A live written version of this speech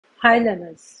Hi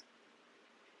learners,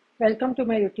 welcome to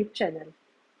my YouTube channel.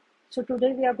 So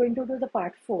today we are going to do the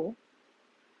part 4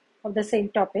 of the same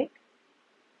topic.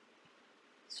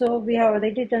 So we have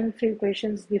already done few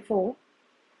questions before.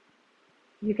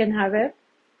 You can have a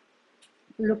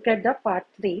look at the part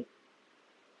 3.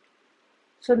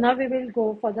 So now we will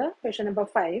go for the question number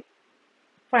 5.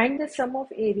 Find the sum of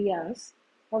areas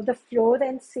of the floor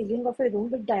and ceiling of a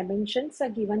room with dimensions are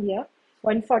given here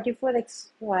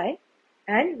 144xy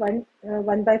and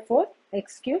 1 by 4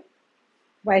 x cube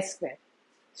y square.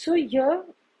 So here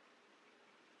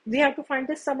we have to find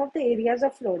the sum of the areas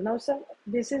of floor. Now,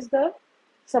 this is the,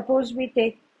 suppose we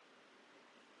take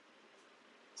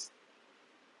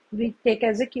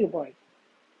as a cuboid.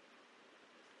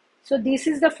 So this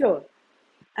is the floor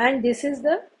and this is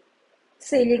the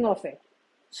ceiling of it.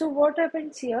 So what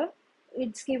happens here?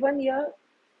 It's given here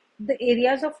the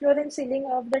areas of floor and ceiling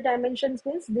of the dimensions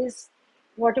means this,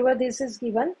 whatever this is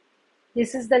given,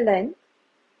 this is the length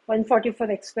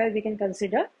 144x square we can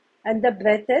consider, and the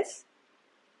breadth is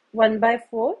 1 by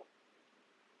 4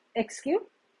 x cube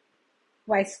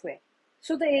y square.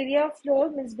 So the area of floor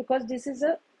means, because this is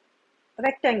a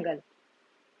rectangle,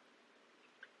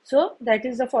 so that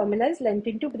is the formula is length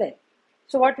into breadth.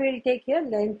 So what we will take here,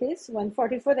 length is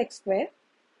 144x square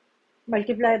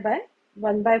multiplied by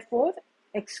 1 by 4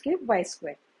 x cube y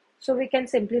square. So we can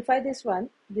simplify this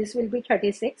one. This will be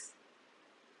 36.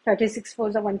 36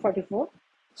 4s are 144.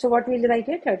 So what we will write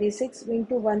here, 36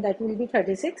 into 1, that will be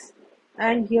 36.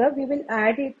 And here we will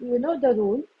add it, you know the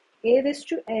rule, a raised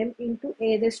to m into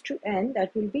a raised to n,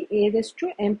 that will be a raised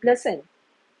to m plus n.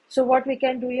 So what we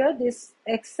can do here, this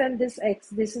x and this x,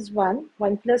 this is 1,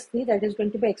 1 plus 3, that is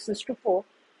going to be x raised to 4.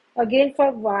 Again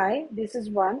for y, this is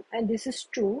 1 and this is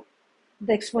 2,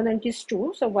 the exponent is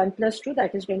 2, so 1 plus 2,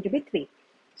 that is going to be 3.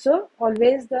 So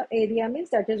always the area means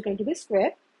that is going to be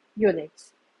square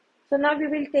units. So now we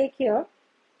will take here,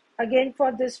 again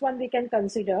for this one we can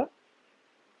consider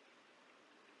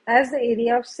as the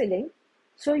area of ceiling.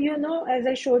 So you know, as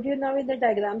I showed you now in the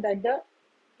diagram, that the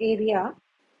area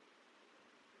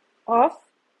of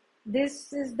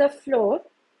this is the floor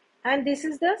and this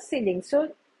is the ceiling.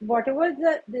 So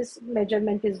whatever this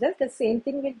measurement is there, the same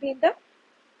thing will be in the,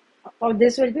 or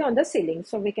this will be on the ceiling.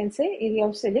 So we can say area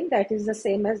of ceiling, that is the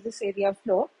same as this area of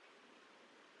floor,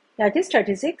 that is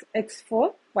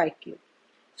 36x4 y cube.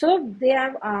 So they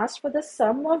have asked for the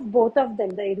sum of both of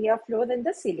them, the area of floor and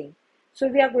the ceiling. So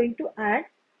we are going to add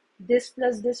this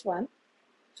plus this one.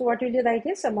 So what will you write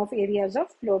is sum of areas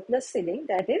of floor plus ceiling,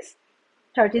 that is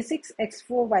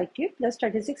 36x4 y cube plus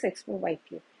 36x4 y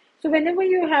cube. So whenever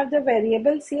you have the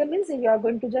variables here, means you are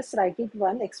going to just write it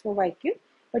 1 x4 y cube,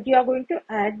 but you are going to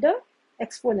add the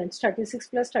exponents, 36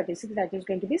 plus 36, that is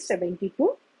going to be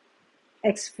 72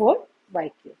 x4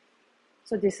 y cube.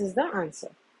 So this is the answer.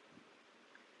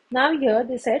 Now here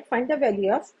they said find the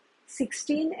value of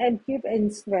 16 m cube n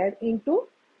square into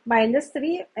minus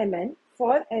 3 mn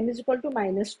for m is equal to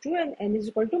minus 2 and n is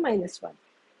equal to minus 1.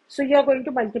 So you are going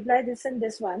to multiply this and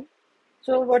this one.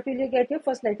 So what will you get here?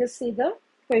 First let us see the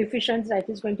coefficients, that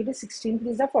is going to be 16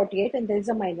 3s are 48 and there is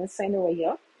a minus sign over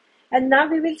here. And now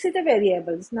we will see the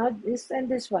variables. Now this and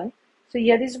this one. So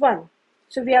here is 1.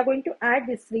 So we are going to add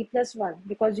this 3 plus 1,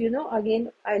 because you know, again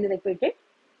I will repeat it,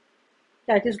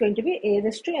 that is going to be a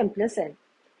raised to m plus n.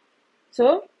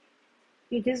 So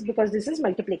it is, because this is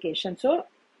multiplication. So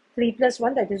 3 plus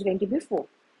 1, that is going to be 4.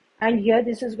 And here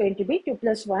this is going to be 2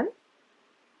 plus 1.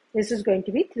 This is going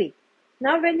to be 3.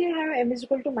 Now when you have m is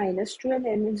equal to minus 2 and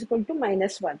m is equal to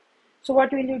minus 1. So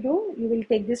what will you do? You will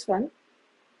take this one.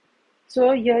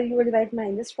 So here you will write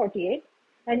minus 48.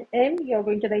 And m you are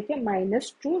going to write here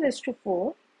minus 2 raised to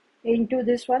 4. Into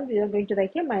this one we are going to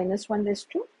write here minus 1 raised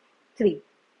to 3.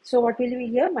 So what will be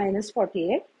here? Minus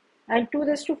 48. And 2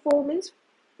 raised to 4 means,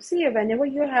 see, whenever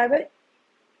you have an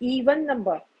even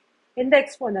number in the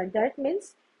exponent, that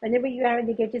means whenever you have a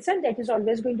negative sign, that is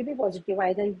always going to be positive.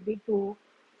 Either it be 2,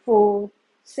 4,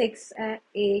 6,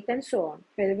 8 and so on.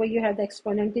 Wherever you have the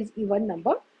exponent is even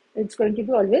number, it's going to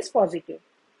be always positive.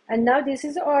 And now this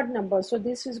is an odd number, so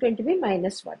this is going to be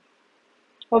minus 1.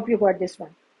 Hope you got this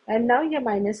one. And now your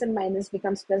minus and minus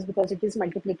becomes plus, because it is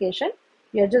multiplication.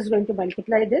 You are just going to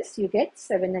multiply this, you get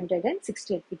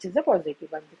 768, which is a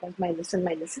positive one, because minus and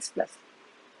minus is plus.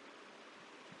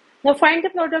 Now find the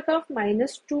product of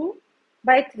minus 2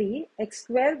 by 3 x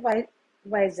square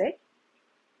yz,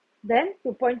 then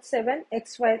 2.7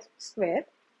 xy square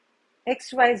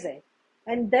xyz,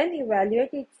 and then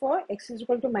evaluate it for x is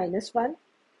equal to minus 1,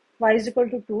 y is equal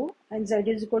to 2 and z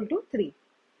is equal to 3.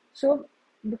 So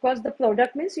because the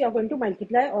product means you are going to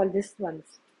multiply all these ones.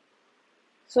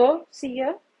 So see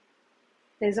here,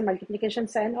 there's a multiplication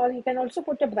sign, or you can also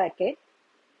put a bracket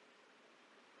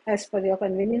as per your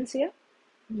convenience here.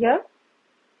 Here.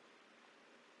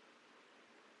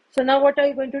 So now what are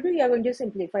you going to do? You are going to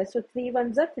simplify. So 3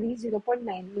 ones are 3,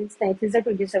 0.9 means 9 is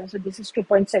 27. So this is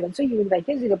 2.7. So you will write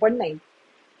it 0.9.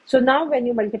 So now when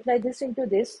you multiply this into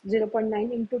this,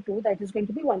 0.9 into 2, that is going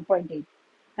to be 1.8.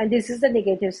 And this is the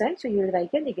negative sign. So you will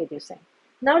write a negative sign.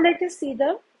 Now let us see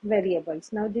the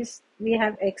variables. Now this, we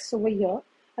have x over here.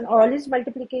 And all is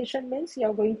multiplication means you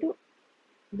are going to,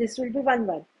 this will be 1,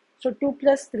 1. So 2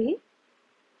 plus 3,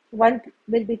 1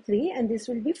 will be 3 and this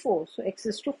will be 4. So x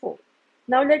is to 4.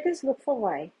 Now let us look for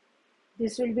y.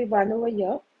 This will be 1 over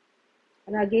here.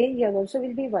 And again here also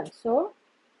will be 1. So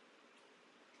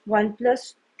 1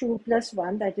 plus 2 plus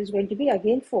 1, that is going to be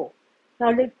again 4.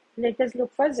 Now let us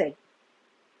look for z.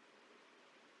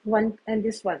 1 and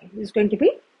this one is going to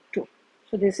be 2.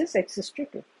 So this is x is to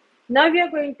 2. Now we are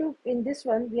going to, in this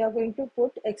one, we are going to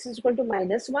put x is equal to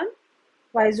minus 1,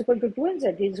 y is equal to 2 and z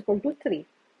is equal to 3.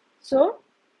 So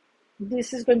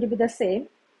this is going to be the same.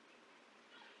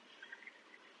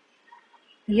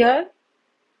 Here,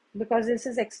 because this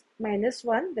is x minus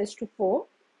 1 raised to 4,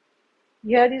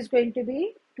 here is going to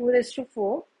be 2 raised to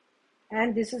 4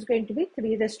 and this is going to be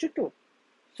 3 raised to 2.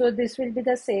 So this will be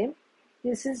the same.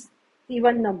 This is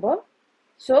even number.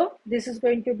 So this is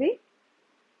going to be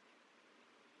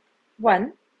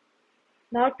 1.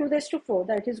 Now 2 raised to 4,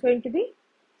 that is going to be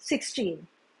 16.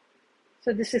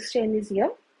 So the 16 is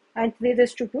here and 3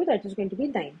 raised to 2, that is going to be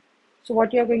 9. So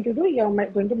what you are going to do, you are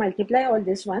going to multiply all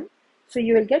this one. So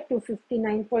you will get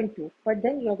 259.2, but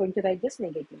then you are going to write this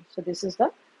negative. So this is the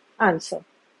answer.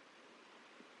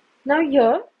 Now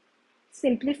here,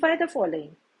 simplify the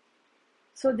following.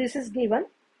 So this is given.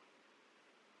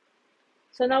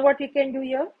 So now what you can do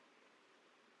here,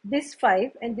 this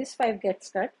 5 and this 5 gets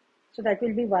cut. So that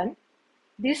will be 1.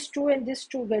 This 2 and this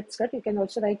 2 gets cut. You can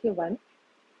also write here 1.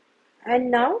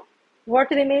 And now what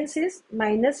remains is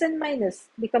minus and minus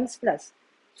becomes plus.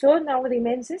 So now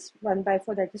remains is 1 by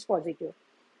 4, that is positive.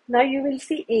 Now you will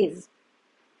see a's.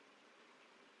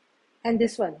 And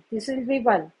this one, this will be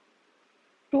 1.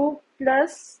 2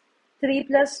 plus 3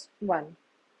 plus 1.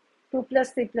 2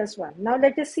 plus 3 plus 1. Now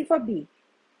let us see for b.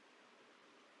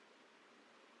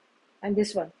 And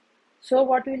this one. So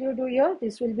what will you do here?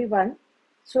 This will be 1.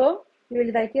 So you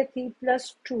will write here 3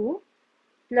 plus 2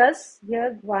 plus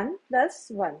here 1 plus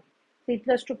 1. 3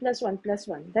 plus 2 plus 1 plus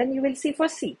 1. Then you will see for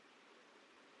c.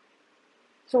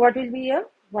 So what will be here?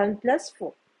 1 plus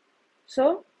 4.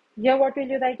 So here what will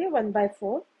you write here? 1 by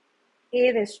 4.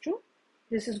 A raised to,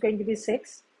 this is going to be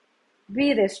 6.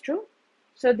 B raised to,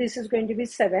 so this is going to be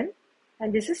 7.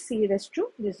 And this is c raised to,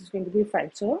 this is going to be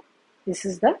 5. So this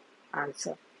is the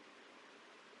answer.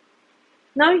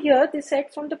 Now here this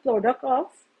set from the product of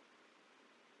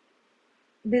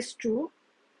these two,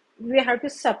 we have to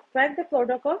subtract the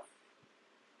product of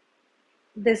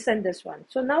this and this one.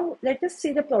 So now let us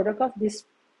see the product of this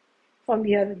from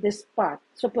here, this part.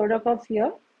 So product of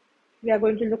here, we are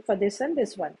going to look for this and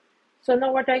this one. So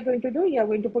now what are you going to do? You are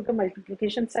going to put a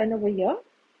multiplication sign over here.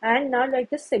 And now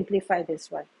let us simplify this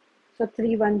one. So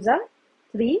 3 ones are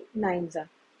 3 nines are.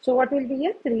 So what will be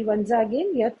here? 3 ones are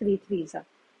again, here 3 threes are.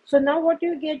 So now what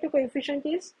you get the coefficient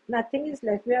is, nothing is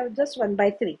left. We have just 1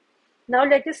 by 3. Now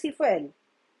let us see for L.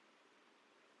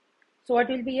 So what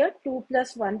will be here? 2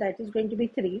 plus 1, that is going to be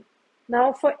 3.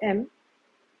 Now for M,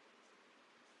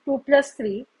 2 plus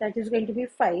 3, that is going to be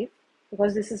 5.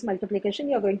 Because this is multiplication,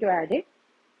 you are going to add it.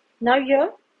 Now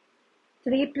here,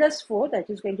 3 plus 4, that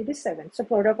is going to be 7. So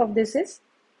product of this is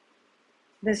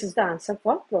the answer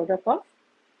for product of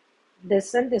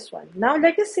this and this one. Now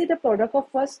let us see the product of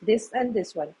first this and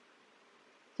this one.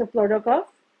 So product of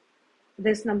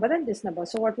this number and this number.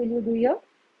 So what will you do here?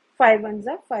 5 ones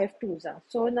are, 5 twos are.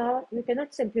 So now you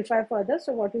cannot simplify further.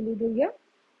 So what will you do here?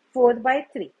 4 by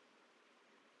 3.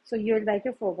 So you will write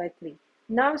a 4 by 3.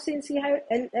 Now since you have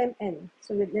L, M, N,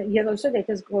 so here also let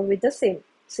us go with the same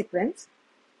sequence.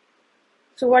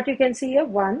 So what you can see here,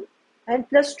 1 and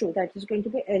plus 2, that is going to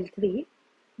be L3.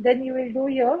 Then you will do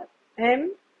here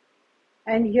M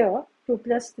and here 2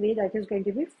 plus 3, that is going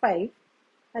to be 5.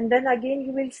 And then again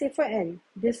you will say for N,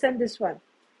 this and this one.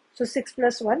 So 6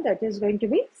 plus 1, that is going to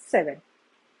be 7.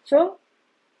 So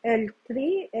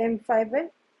L3, M5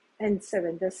 and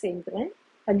N7, the same thing.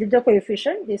 And the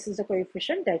coefficient, this is the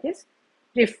coefficient that is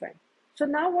different. So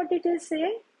now what it is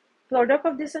saying, product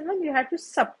of this and one, you have to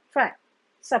subtract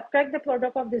the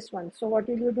product of this one. So what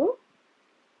will you do?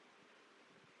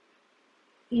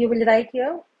 You will write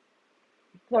here,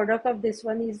 product of this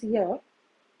one is here,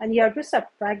 and you have to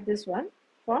subtract this one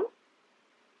from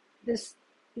this.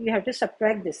 You have to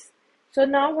subtract this. So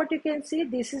now what you can see,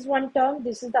 this is one term,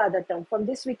 this is the other term. From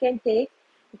this we can take,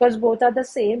 because both are the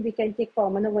same, we can take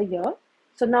common over here.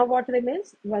 So now what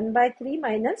remains? 1 by 3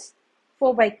 minus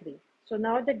 4 by 3. So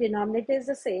now the denominator is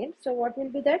the same. So what will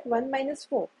be that? 1 minus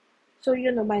 4. So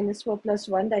you know minus 4 plus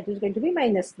 1, that is going to be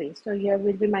minus 3. So here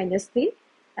will be minus 3.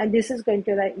 And this is going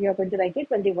to write, you are going to write it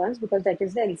 21 because that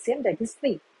is the LCM, that is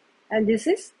 3. And this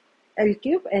is L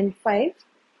cube and 5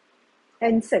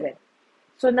 and 7.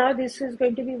 So now this is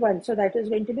going to be 1. So that is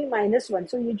going to be minus 1.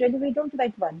 So usually we don't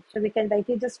write 1. So we can write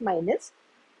it just minus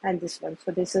and this one.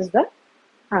 So this is the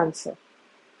answer.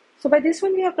 So by this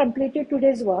one we have completed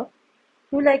today's work.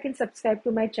 Do like and subscribe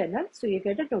to my channel so you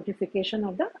get a notification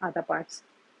of the other parts.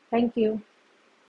 Thank you.